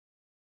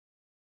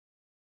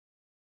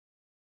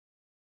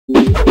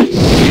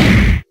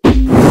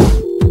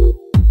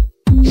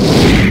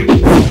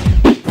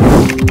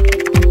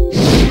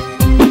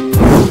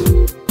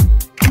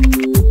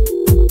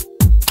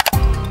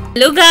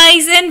Hello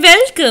guys and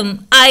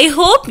welcome. I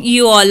hope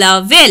you all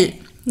are well.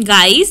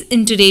 Guys,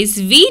 in today's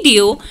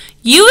video,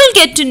 you will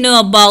get to know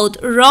about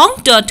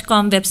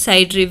Wrongth.com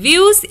website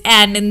reviews,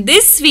 and in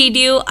this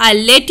video, I'll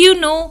let you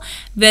know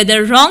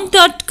whether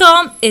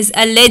Wrongth.com is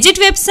a legit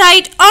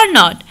website or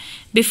not.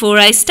 Before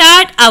I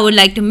start, I would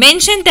like to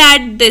mention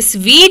that this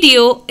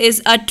video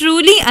is a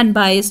truly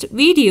unbiased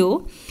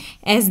video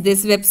as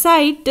this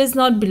website does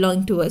not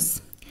belong to us.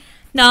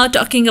 Now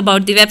talking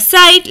about the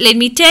website, let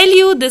me tell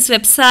you this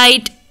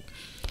website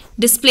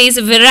displays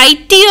a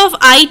variety of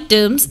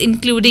items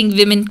including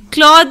women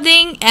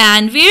clothing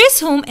and various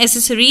home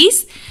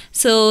accessories.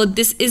 So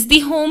this is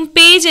the home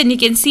page and you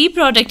can see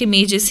product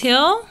images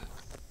here.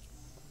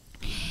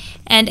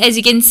 And as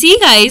you can see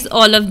guys,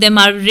 all of them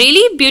are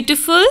really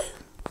beautiful.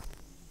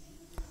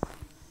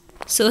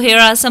 So here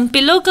are some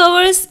pillow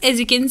covers. As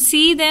you can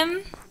see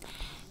them,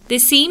 they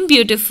seem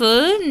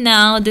beautiful.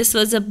 Now this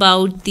was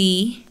about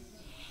the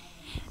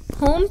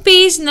home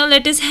page. Now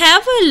let us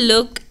have a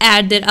look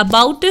at their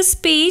about us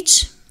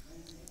page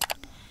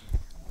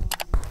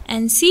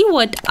and see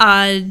what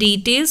are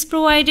details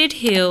provided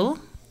here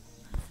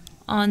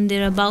on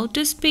their about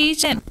us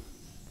page.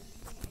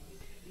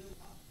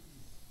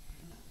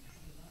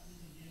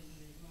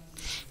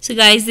 So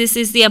guys, this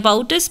is the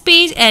about us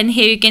page and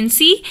here you can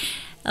see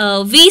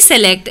we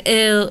select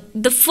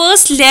the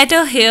first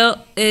letter here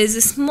is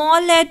a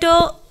small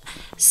letter.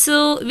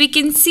 So we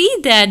can see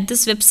that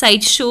this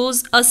website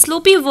shows a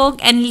sloppy work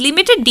and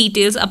limited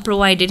details are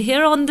provided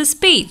here on this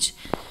page.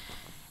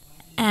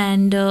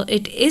 And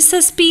it is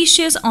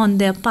suspicious on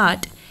their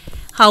part.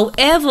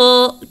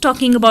 However,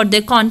 talking about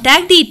their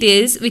contact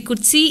details, we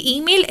could see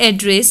email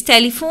address,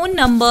 telephone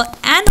number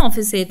and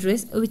office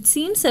address, which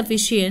seems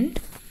sufficient.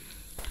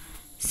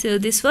 So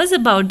this was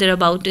about their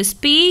about us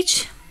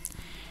page.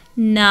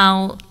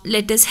 Now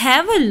let us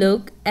have a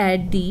look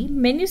at the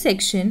menu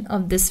section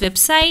of this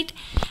website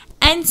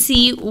and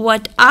see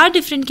what are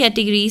different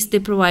categories they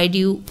provide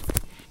you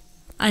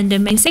under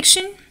menu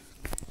section.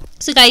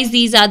 So guys,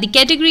 these are the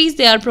categories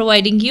they are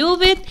providing you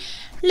with.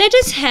 Let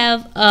us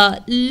have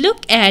a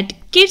look at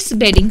kids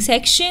bedding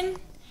section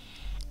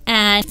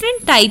and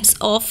different types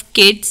of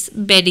kids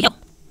bedding.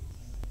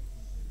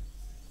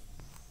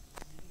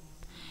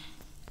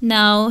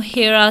 Now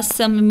here are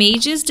some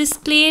images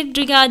displayed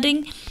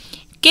regarding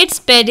kids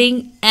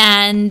bedding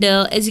and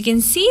as you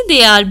can see,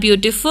 they are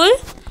beautiful.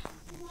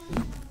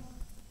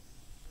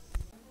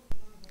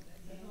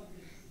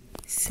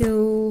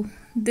 So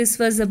this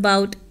was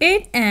about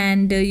it,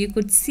 and you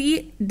could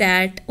see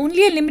that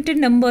only a limited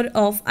number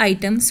of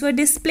items were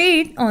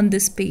displayed on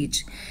this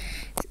page.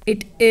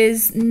 It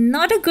is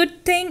not a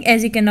good thing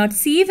as you cannot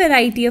see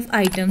variety of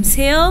items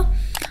here.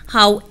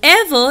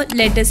 However,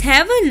 let us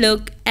have a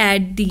look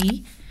at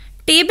the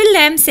table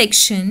lamp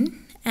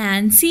section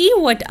and see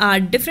what are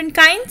different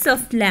kinds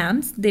of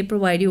lamps they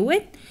provide you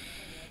with.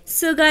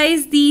 So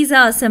guys, these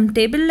are some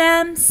table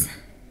lamps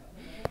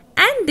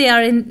and they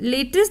are in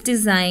latest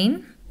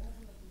design.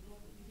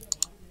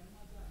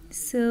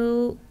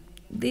 So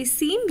they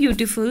seem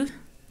beautiful.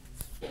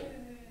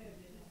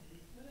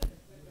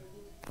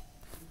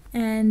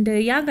 And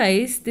yeah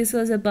guys, this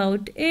was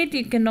about it.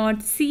 You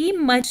cannot see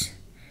much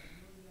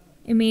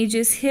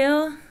images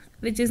here,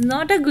 which is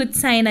not a good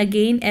sign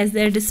again as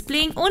they're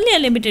displaying only a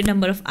limited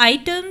number of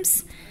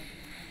items.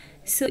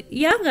 So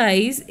yeah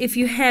guys, if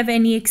you have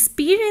any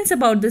experience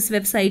about this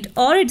website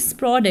or its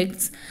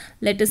products,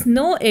 let us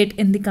know it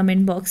in the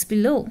comment box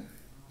below.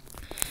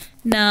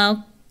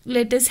 Now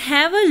let us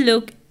have a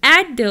look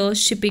at the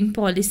shipping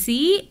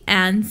policy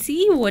and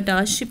see what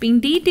are shipping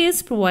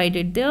details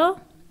provided there.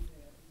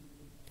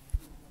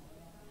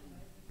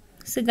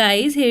 So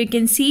guys, here you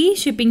can see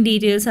shipping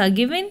details are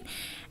given.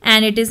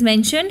 And it is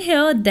mentioned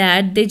here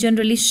that they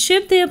generally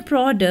ship their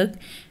product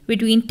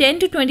between 10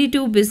 to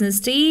 22 business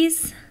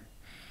days.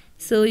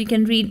 So you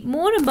can read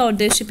more about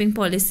their shipping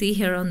policy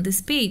here on this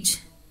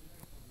page.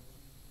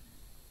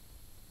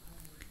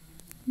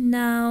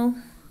 Now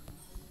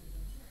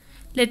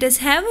let us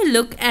have a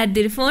look at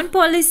the refund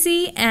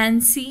policy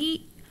and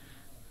see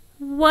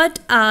what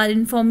are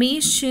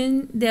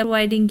information they are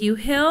providing you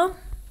here.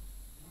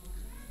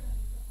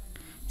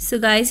 So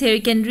guys, here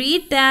you can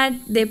read that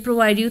they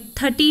provide you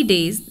 30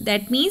 days.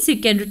 That means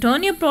you can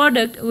return your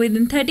product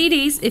within 30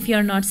 days if you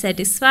are not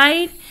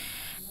satisfied.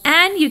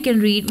 And you can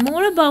read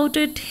more about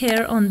it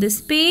here on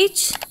this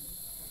page.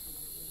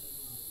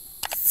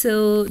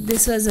 So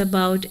this was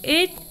about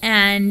it.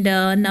 And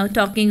now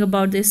talking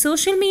about their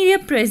social media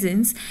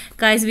presence.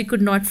 Guys, we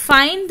could not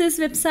find this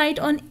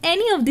website on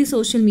any of the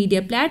social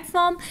media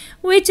platform,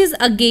 which is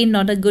again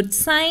not a good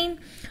sign.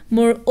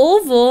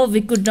 Moreover,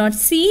 we could not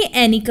see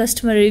any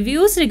customer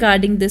reviews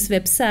regarding this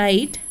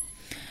website.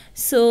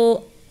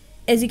 So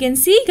as you can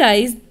see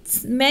guys,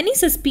 many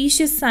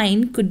suspicious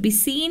signs could be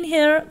seen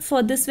here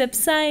for this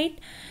website.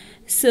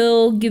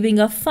 So, giving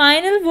a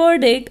final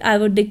verdict, I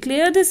would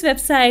declare this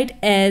website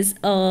as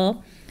a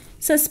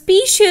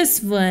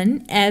suspicious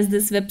one, as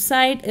this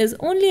website is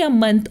only a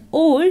month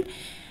old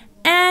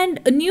and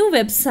new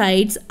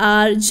websites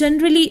are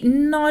generally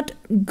not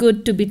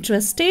good to be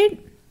trusted.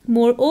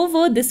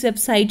 Moreover, this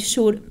website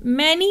showed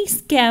many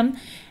scam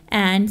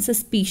and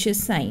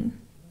suspicious signs.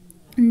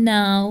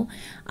 Now,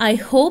 I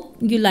hope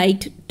you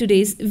liked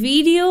today's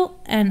video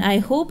and I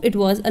hope it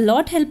was a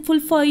lot helpful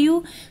for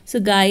you. So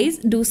guys,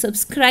 do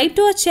subscribe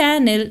to our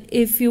channel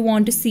if you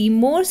want to see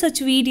more such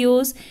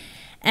videos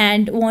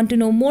and want to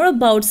know more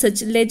about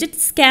such legit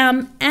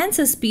scam and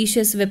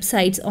suspicious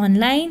websites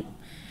online.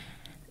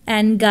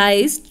 And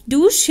guys,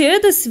 do share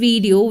this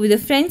video with your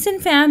friends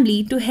and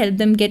family to help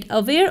them get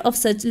aware of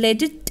such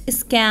legit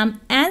scam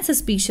and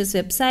suspicious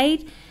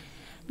website.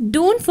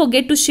 Don't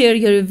forget to share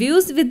your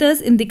reviews with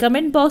us in the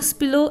comment box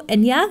below,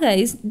 and yeah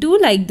guys, do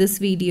like this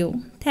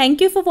video.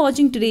 Thank you for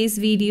watching today's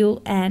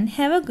video and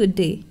have a good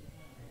day.